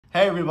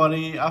Hey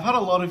everybody, I've had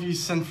a lot of you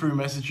send through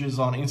messages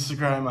on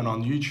Instagram and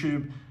on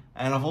YouTube,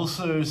 and I've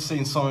also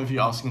seen some of you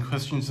asking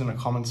questions in the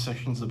comment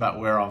sections about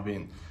where I've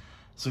been.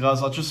 So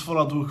guys, I just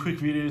thought I'd do a quick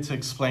video to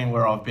explain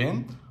where I've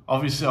been.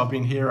 Obviously I've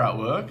been here at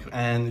work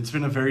and it's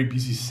been a very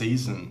busy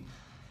season.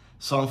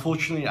 So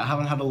unfortunately I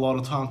haven't had a lot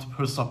of time to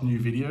post up new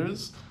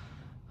videos.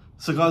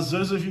 So guys,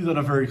 those of you that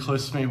are very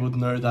close to me would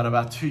know that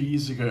about 2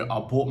 years ago I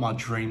bought my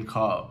dream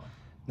car.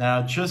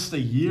 Now just a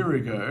year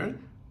ago,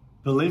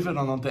 believe it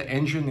or not, the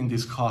engine in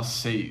this car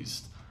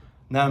seized.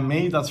 Now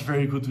me, that's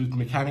very good with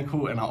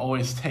mechanical and I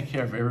always take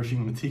care of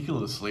everything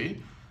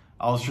meticulously.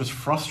 I was just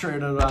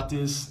frustrated about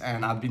this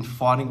and I've been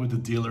fighting with the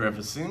dealer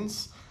ever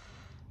since.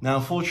 Now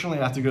unfortunately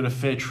I had to go to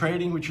fair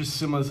trading, which is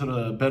similar to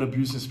the Better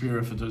Business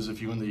Bureau for those of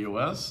you in the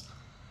US.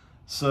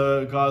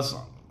 So guys,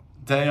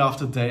 day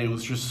after day it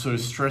was just so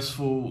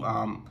stressful.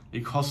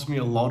 It cost me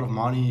a lot of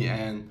money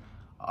and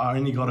I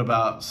only got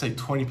about say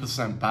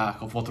 20%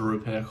 back of what the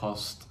repair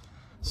cost.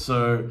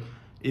 So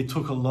it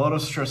took a lot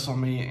of stress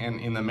on me, and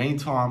in the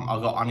meantime I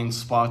got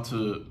uninspired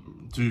to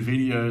do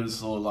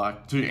videos or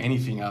like do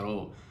anything at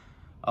all.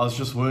 I was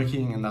just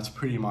working and that's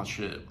pretty much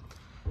it.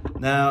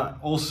 Now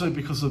also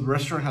because the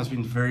restaurant has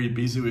been very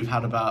busy, we've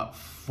had about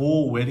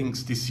 4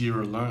 weddings this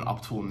year alone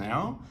up till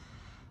now.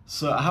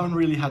 So I haven't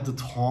really had the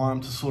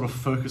time to sort of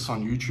focus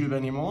on YouTube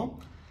anymore.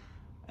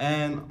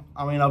 And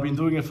I mean, I've been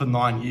doing it for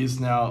 9 years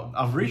now.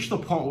 I've reached a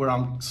point where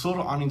I'm sort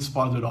of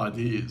uninspired with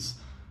ideas.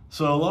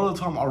 So a lot of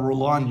the time I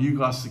rely on you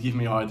guys to give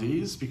me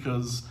ideas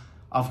because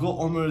I've got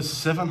almost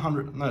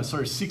 600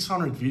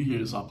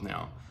 videos up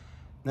now.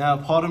 Now,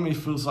 part of me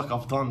feels like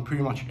I've done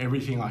pretty much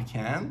everything I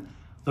can.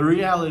 The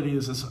reality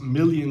is there's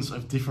millions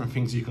of different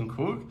things you can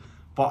cook,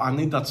 but I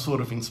need that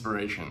sort of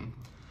inspiration.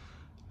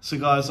 So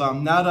guys,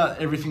 now that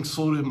everything's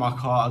sorted in my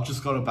car, I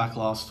just got it back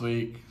last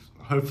week.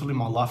 Hopefully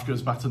my life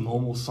goes back to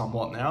normal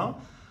somewhat now.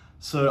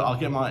 So I'll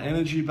get my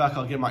energy back,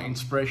 I'll get my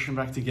inspiration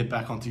back to get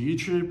back onto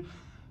YouTube.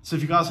 So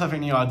if you guys have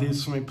any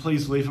ideas for me,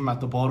 please leave them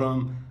at the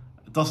bottom.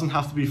 It doesn't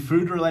have to be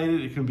food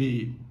related, it can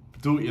be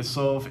do it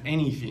yourself,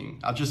 anything.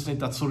 I just need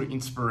that sort of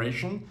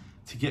inspiration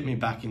to get me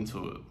back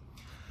into it.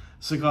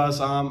 So guys,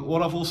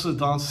 what I've also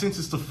done, since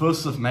it's the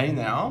 1st of May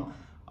now,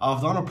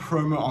 I've done a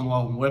promo on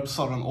my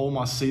website on all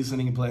my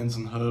seasoning blends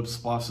and herbs,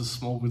 spices,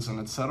 small goods, and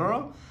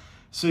etc.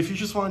 So if you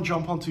just want to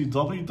jump onto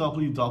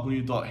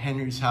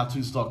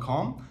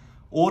www.henryshowtos.com,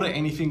 order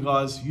anything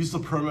guys, use the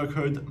promo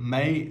code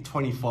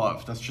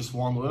MAY25, that's just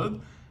one word,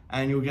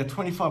 and you'll get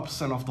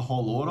 25% off the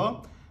whole order.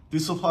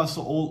 This applies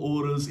to all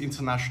orders,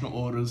 international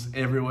orders,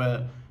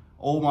 everywhere.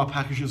 All my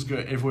packages go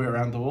everywhere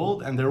around the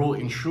world and they're all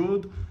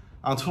insured.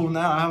 Until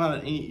now, I haven't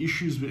had any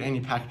issues with any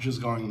packages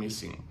going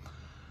missing.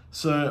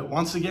 So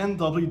once again,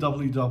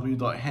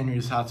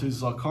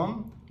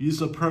 www.henryshowtos.com, use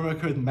the promo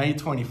code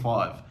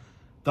MAY25.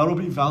 That'll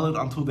be valid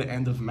until the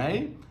end of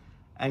May.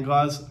 And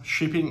guys,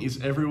 shipping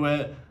is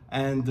everywhere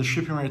and the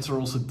shipping rates are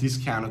also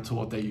discounted to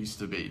what they used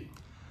to be.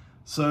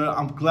 So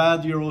I'm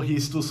glad you're all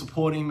here still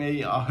supporting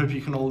me. I hope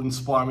you can all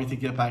inspire me to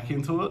get back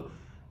into it.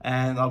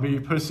 And I'll be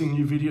posting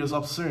new videos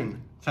up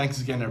soon.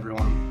 Thanks again,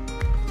 everyone.